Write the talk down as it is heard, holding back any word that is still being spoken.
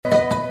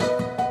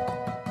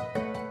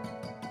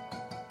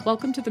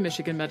Welcome to the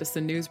Michigan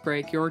Medicine News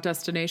Break, your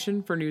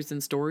destination for news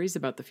and stories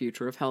about the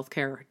future of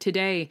healthcare.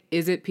 Today,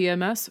 is it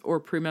PMS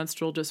or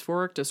premenstrual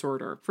dysphoric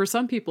disorder? For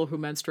some people who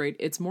menstruate,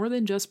 it's more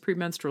than just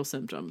premenstrual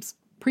symptoms.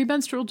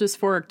 Premenstrual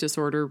dysphoric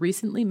disorder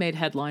recently made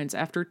headlines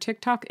after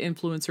TikTok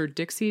influencer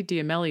Dixie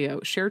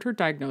D'Amelio shared her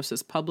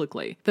diagnosis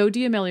publicly. Though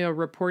D'Amelio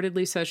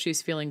reportedly says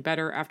she's feeling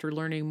better after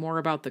learning more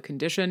about the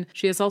condition,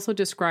 she has also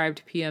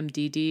described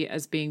PMDD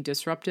as being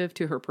disruptive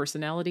to her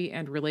personality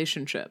and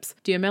relationships.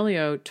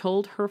 D'Amelio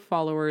told her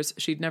followers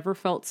she'd never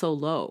felt so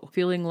low,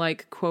 feeling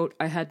like, quote,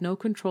 I had no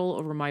control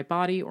over my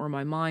body or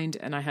my mind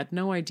and I had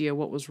no idea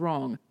what was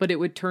wrong, but it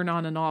would turn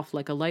on and off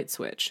like a light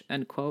switch,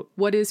 end quote.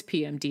 What is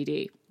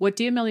PMDD? What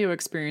D'Amelio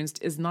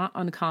experienced is not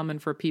uncommon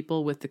for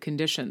people with the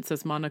condition,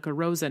 says Monica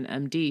Rosen,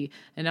 MD,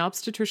 an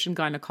obstetrician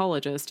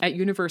gynecologist at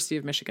University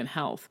of Michigan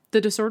Health.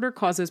 The disorder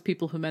causes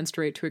people who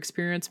menstruate to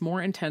experience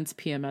more intense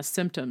PMS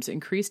symptoms,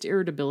 increased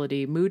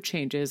irritability, mood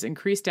changes,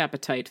 increased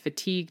appetite,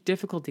 fatigue,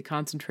 difficulty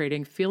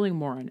concentrating, feeling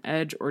more on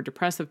edge, or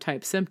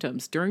depressive-type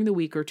symptoms during the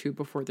week or two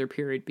before their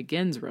period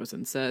begins,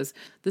 Rosen says.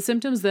 The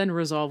symptoms then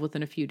resolve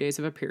within a few days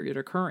of a period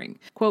occurring.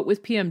 Quote,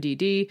 with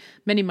PMDD,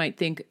 many might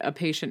think a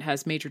patient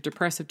has major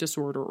depressive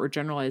disorder or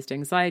generalized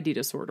anxiety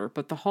disorder,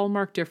 but the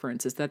hallmark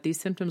difference is that these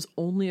symptoms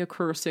only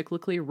occur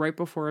cyclically right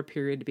before a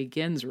period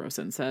begins,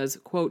 Rosen says.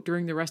 Quote,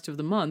 during the rest of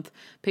the month,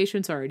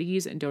 patients are at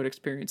ease and don't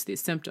experience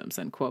these symptoms,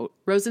 end quote.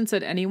 Rosen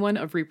said anyone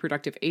of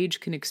reproductive age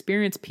can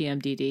experience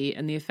PMDD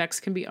and the effects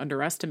can be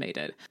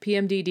underestimated.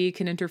 PMDD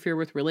can interfere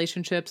with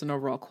relationships and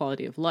overall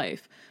quality of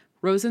life.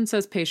 Rosen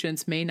says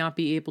patients may not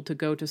be able to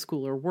go to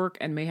school or work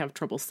and may have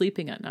trouble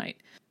sleeping at night.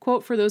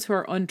 Quote, for those who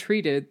are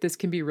untreated, this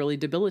can be really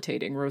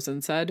debilitating,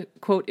 Rosen said.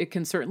 Quote, it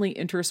can certainly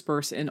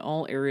intersperse in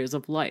all areas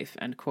of life,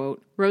 end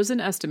quote. Rosen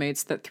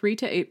estimates that 3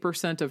 to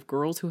 8% of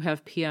girls who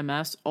have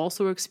PMS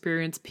also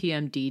experience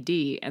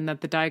PMDD and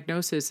that the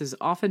diagnosis is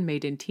often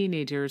made in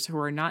teenagers who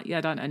are not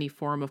yet on any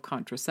form of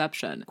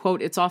contraception.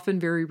 Quote, it's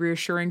often very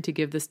reassuring to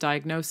give this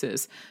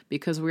diagnosis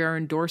because we are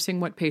endorsing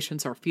what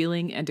patients are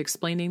feeling and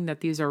explaining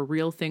that these are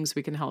real things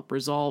we can help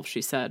resolve,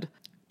 she said.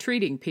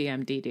 Treating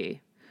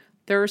PMDD.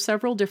 There are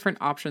several different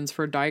options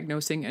for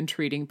diagnosing and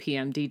treating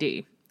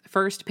PMDD.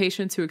 First,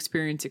 patients who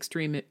experience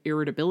extreme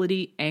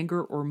irritability,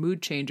 anger, or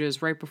mood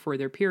changes right before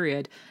their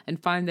period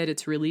and find that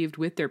it's relieved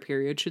with their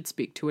period should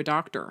speak to a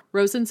doctor.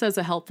 Rosen says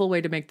a helpful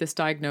way to make this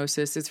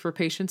diagnosis is for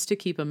patients to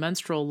keep a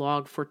menstrual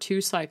log for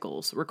 2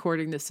 cycles,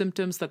 recording the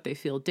symptoms that they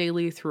feel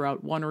daily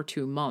throughout 1 or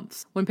 2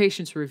 months. When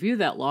patients review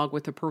that log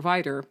with a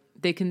provider,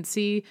 they can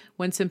see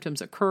when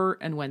symptoms occur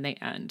and when they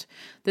end.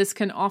 This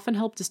can often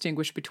help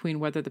distinguish between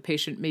whether the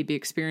patient may be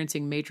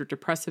experiencing major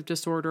depressive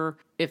disorder,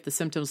 if the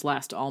symptoms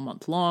last all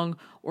month long,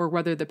 or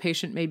whether the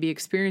patient may be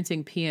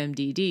experiencing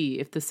PMDD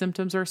if the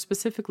symptoms are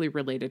specifically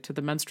related to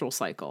the menstrual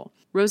cycle.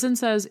 Rosen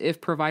says if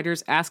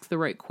providers ask the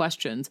right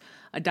questions,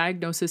 a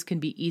diagnosis can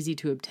be easy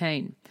to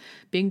obtain.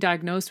 Being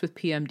diagnosed with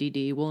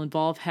PMDD will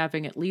involve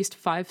having at least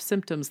 5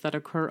 symptoms that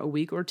occur a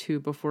week or 2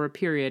 before a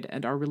period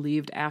and are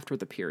relieved after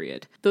the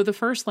period. Though the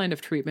first line of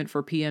treatment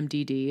for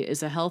PMDD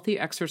is a healthy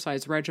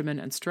exercise regimen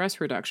and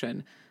stress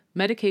reduction,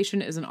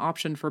 medication is an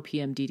option for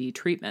PMDD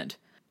treatment.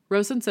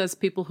 Rosen says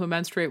people who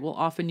menstruate will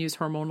often use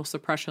hormonal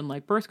suppression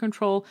like birth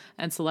control,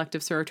 and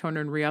selective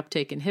serotonin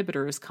reuptake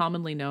inhibitors,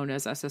 commonly known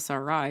as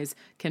SSRIs,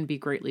 can be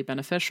greatly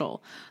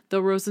beneficial. Though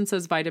Rosen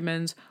says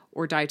vitamins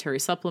or dietary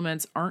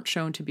supplements aren't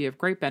shown to be of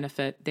great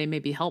benefit, they may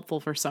be helpful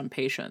for some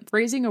patients.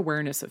 Raising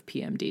awareness of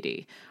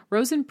PMDD.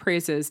 Rosen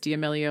praises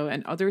D'Amelio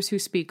and others who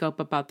speak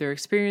up about their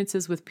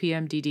experiences with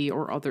PMDD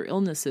or other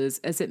illnesses,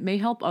 as it may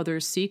help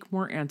others seek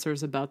more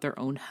answers about their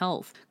own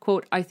health.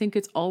 Quote, I think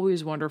it's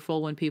always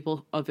wonderful when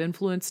people of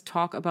influence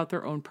talk about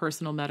their own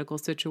personal medical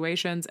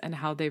situations and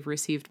how they've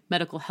received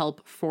medical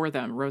help for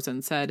them,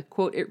 Rosen said.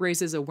 Quote, it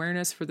raises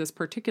awareness for this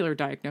particular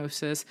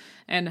diagnosis,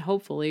 and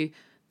hopefully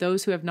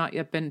those who have not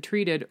yet been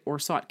treated or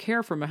sought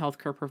care from a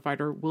healthcare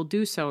provider will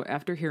do so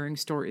after hearing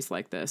stories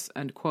like this,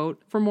 end quote.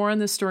 For more on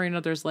this story and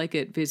others like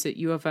it, visit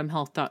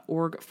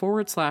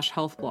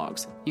ufmhealth.org/health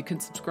blogs. You can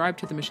subscribe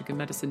to the Michigan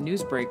Medicine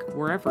News Break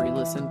wherever you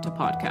listen to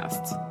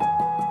podcasts.